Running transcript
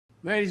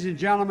Ladies and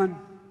gentlemen,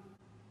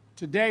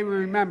 today we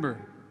remember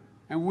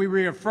and we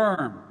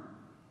reaffirm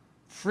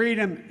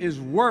freedom is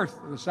worth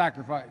the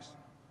sacrifice.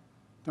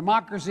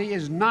 Democracy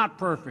is not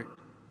perfect.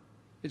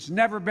 It's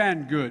never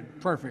been good,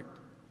 perfect.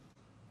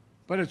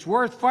 But it's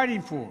worth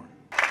fighting for.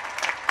 Thank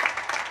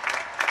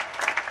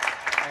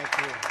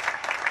you.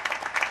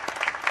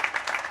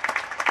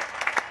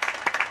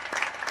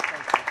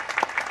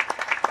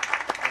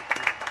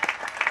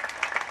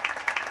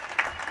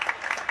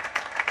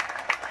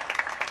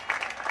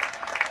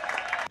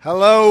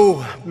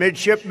 Hello,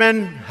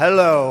 midshipmen.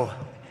 Hello.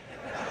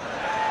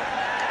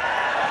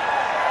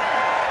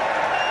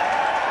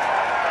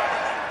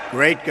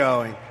 Great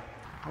going.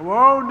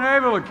 Hello,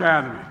 Naval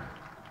Academy.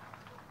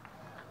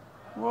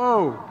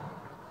 Whoa.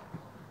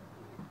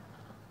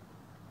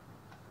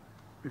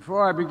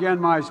 Before I begin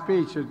my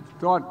speech, a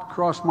thought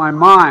crossed my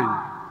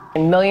mind.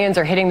 And millions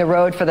are hitting the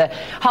road for the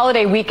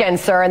holiday weekend,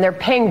 sir, and they're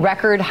paying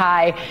record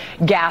high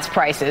gas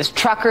prices.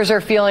 Truckers are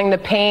feeling the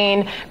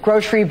pain.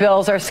 Grocery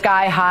bills are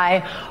sky high.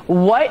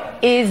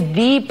 What is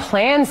the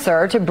plan,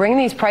 sir, to bring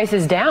these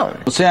prices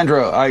down? Well,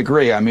 Sandra, I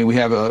agree. I mean, we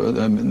have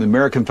the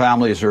American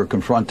families are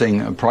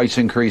confronting price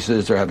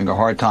increases. They're having a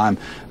hard time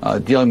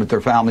dealing with their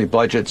family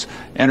budgets.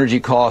 Energy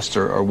costs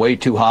are way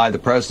too high. The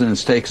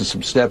president's taken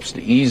some steps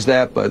to ease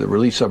that by the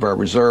release of our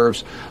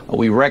reserves.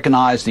 We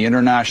recognize the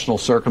international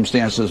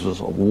circumstances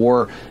of war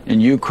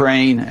in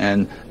Ukraine,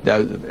 and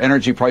the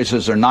energy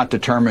prices are not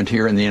determined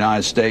here in the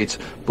United States,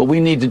 but we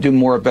need to do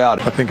more about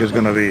it. I think it's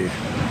going to be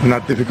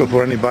not difficult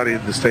for anybody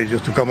at the stage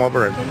just to come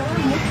over and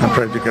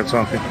try to get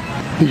something.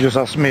 He just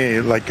asked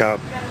me like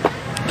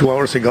 2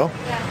 hours ago,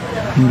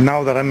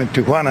 now that I'm in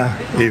Tijuana,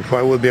 if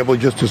I will be able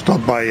just to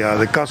stop by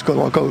the Costco,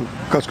 local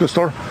Costco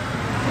store,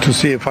 to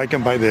see if I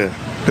can buy the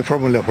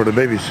formula for the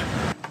babies.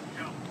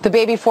 The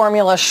baby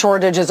formula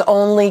shortage is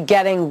only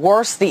getting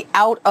worse. The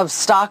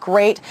out-of-stock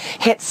rate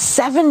hit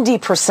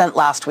 70%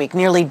 last week,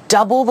 nearly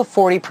double the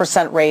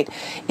 40% rate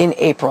in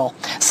April.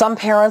 Some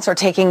parents are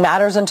taking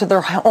matters into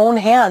their own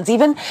hands,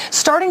 even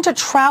starting to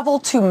travel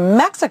to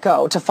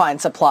Mexico to find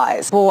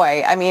supplies.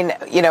 Boy, I mean,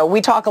 you know, we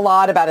talk a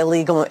lot about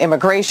illegal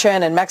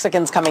immigration and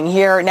Mexicans coming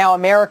here. Now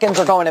Americans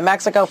are going to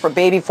Mexico for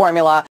baby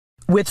formula.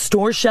 With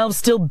store shelves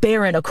still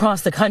barren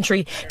across the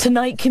country,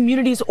 tonight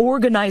communities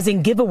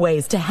organizing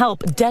giveaways to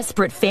help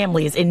desperate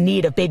families in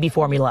need of baby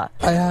formula.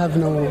 I have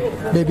no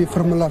baby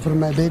formula for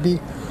my baby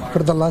for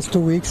the last 2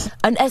 weeks.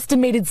 An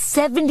estimated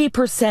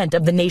 70%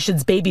 of the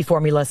nation's baby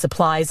formula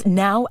supplies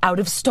now out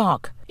of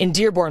stock. In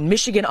Dearborn,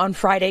 Michigan on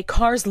Friday,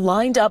 cars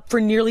lined up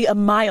for nearly a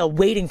mile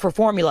waiting for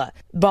formula.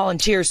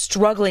 Volunteers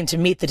struggling to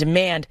meet the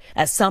demand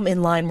as some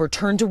in line were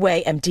turned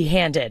away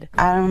empty-handed.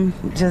 I'm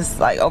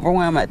just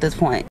overwhelmed at this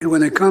point.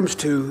 When it comes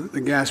to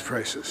the gas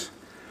prices,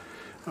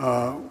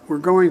 we're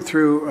going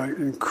through an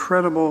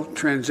incredible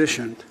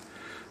transition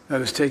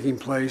that is taking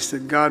place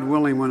that, God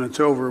willing, when it's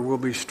over, we'll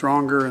be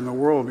stronger and the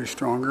world will be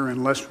stronger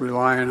and less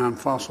reliant on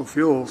fossil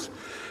fuels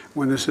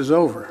when this is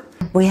over.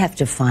 We have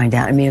to find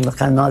out. I mean,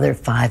 look, another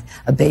 5,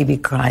 a baby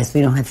cries,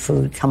 we don't have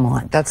food. Come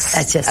on.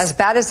 That's just as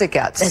bad as it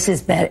gets. This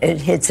is bad. It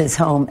hits us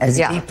home as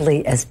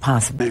deeply as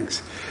possible.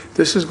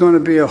 This is going to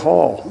be a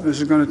haul.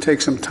 This is going to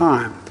take some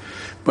time.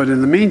 But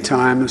in the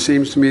meantime, it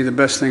seems to me the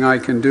best thing I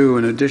can do,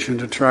 in addition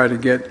to try to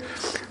get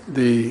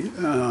the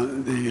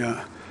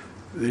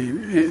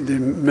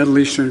Middle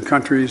Eastern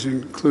countries,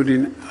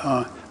 including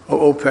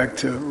OPEC,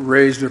 to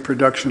raise their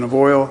production of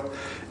oil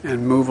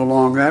and move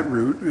along that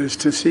route, is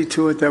to see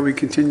to it that we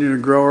continue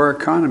to grow our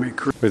economy.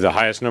 With the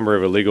highest number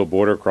of illegal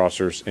border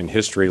crossers in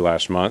history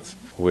last month,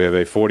 we have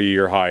a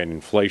 40-year high in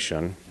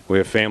inflation. We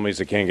have families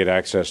that can't get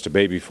access to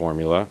baby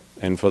formula.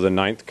 And for the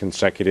 9th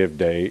consecutive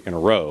day in a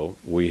row,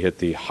 we hit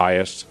the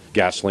highest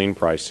gasoline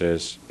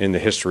prices in the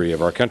history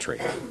of our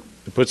country.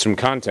 To put some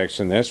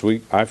context in this,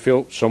 I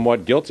feel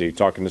somewhat guilty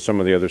talking to some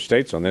of the other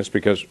states on this,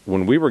 because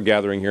when we were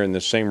gathering here in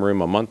this same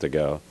room a month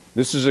ago,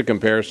 this is a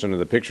comparison of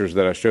the pictures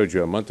that I showed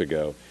you a month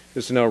ago.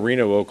 This is in El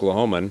Reno,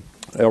 Oklahoma.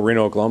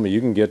 You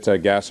can get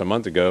gas a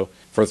month ago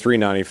for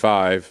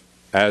 $3.95.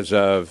 As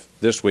of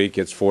this week,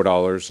 it's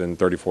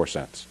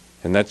 $4.34.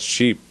 And that's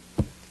cheap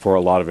for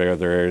a lot of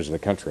other areas of the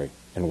country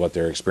and what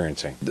they're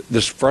experiencing.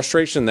 This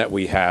frustration that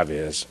we have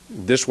is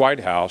this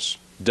White House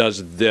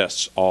does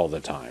this all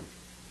the time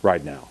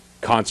right now,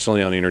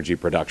 constantly on energy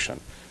production.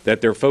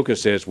 That their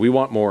focus is, we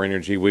want more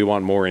energy,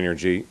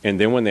 and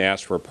then when they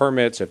ask for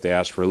permits, if they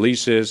ask for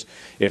leases,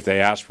 if they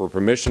ask for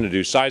permission to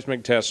do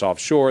seismic tests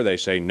offshore, they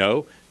say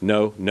no,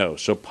 no, no.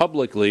 So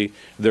publicly,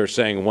 they're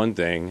saying one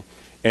thing,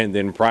 and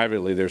then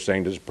privately, they're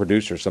saying to the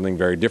producer something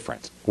very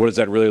different. What does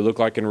that really look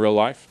like in real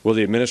life? Well,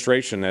 the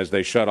administration, as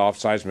they shut off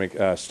seismic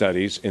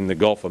studies in the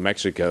Gulf of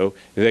Mexico,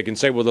 they can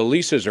say, well, the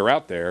leases are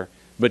out there,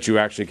 but you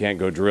actually can't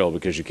go drill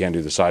because you can't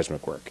do the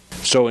seismic work.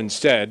 So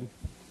instead,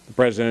 the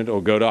president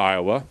will go to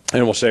Iowa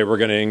and will say, we're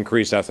going to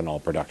increase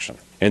ethanol production.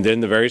 And then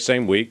the very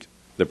same week,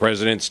 the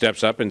president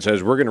steps up and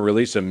says, we're going to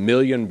release 1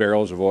 million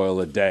barrels of oil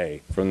a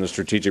day from the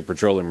Strategic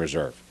Petroleum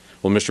Reserve.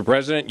 Well, Mr.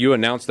 President, you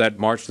announced that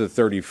March the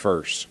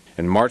 31st.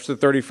 And March the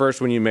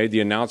 31st, when you made the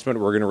announcement,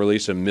 we're going to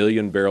release 1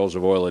 million barrels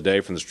of oil a day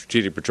from the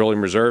Strategic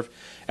Petroleum Reserve,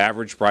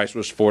 average price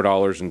was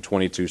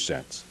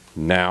 $4.22.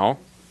 Now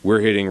we're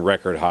hitting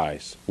record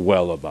highs,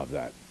 well above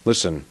that.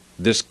 Listen,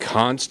 this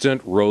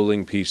constant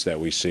rolling piece that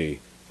we see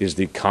is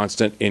the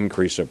constant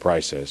increase of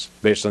prices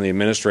based on the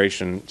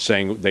administration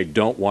saying they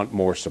don't want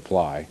more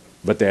supply,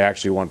 but they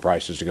actually want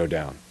prices to go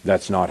down.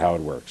 That's not how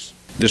it works.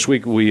 This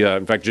week,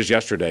 in fact, just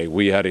yesterday,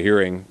 we had a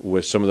hearing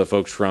with some of the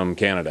folks from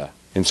Canada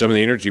and some of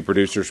the energy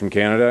producers from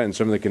Canada and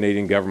some of the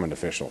Canadian government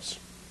officials.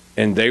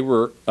 And they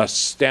were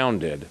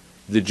astounded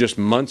that just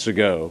months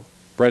ago,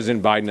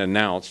 President Biden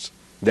announced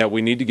that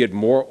we need to get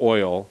more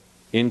oil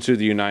into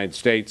the United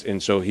States.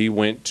 And so he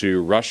went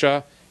to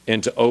Russia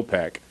and to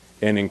OPEC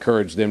and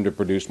encouraged them to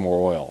produce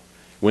more oil.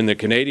 When the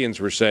Canadians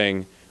were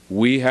saying,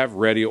 we have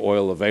ready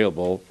oil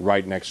available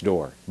right next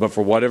door. But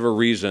for whatever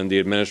reason, the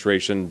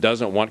administration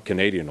doesn't want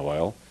Canadian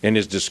oil and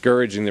is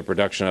discouraging the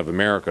production of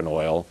American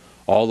oil,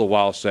 all the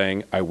while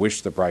saying, I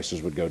wish the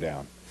prices would go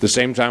down. At the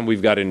same time,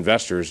 we've got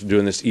investors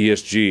doing this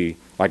ESG,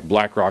 like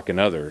BlackRock and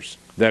others,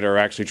 that are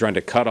actually trying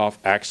to cut off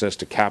access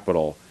to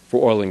capital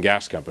for oil and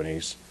gas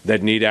companies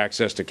that need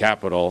access to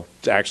capital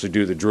to actually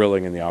do the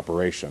drilling and the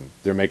operation.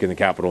 They're making the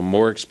capital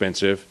more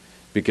expensive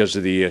because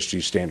of the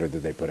ESG standard that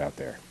they put out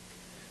there.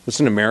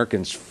 Listen,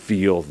 Americans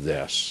feel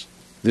this.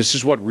 This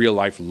is what real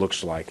life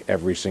looks like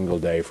every single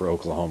day for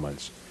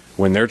Oklahomans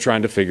when they're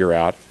trying to figure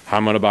out how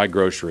I'm going to buy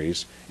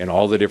groceries and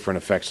all the different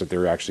effects that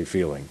they're actually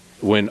feeling.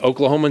 When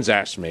Oklahomans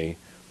ask me,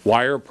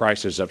 why are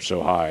prices up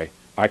so high,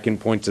 I can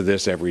point to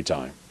this every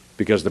time.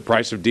 Because the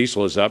price of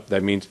diesel is up,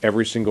 that means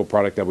every single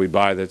product that we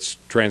buy that's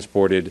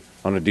transported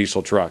on a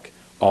diesel truck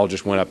all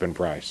just went up in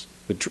price.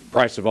 The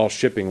price of all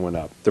shipping went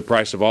up. The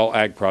price of all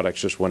ag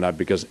products just went up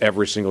because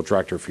every single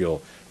tractor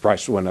fuel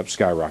price went up,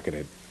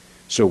 skyrocketed.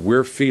 So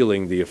we're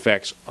feeling the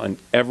effects on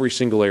every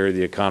single area of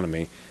the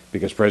economy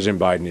because President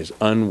Biden is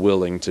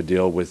unwilling to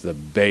deal with the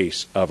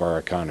base of our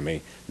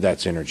economy,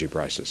 that's energy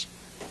prices.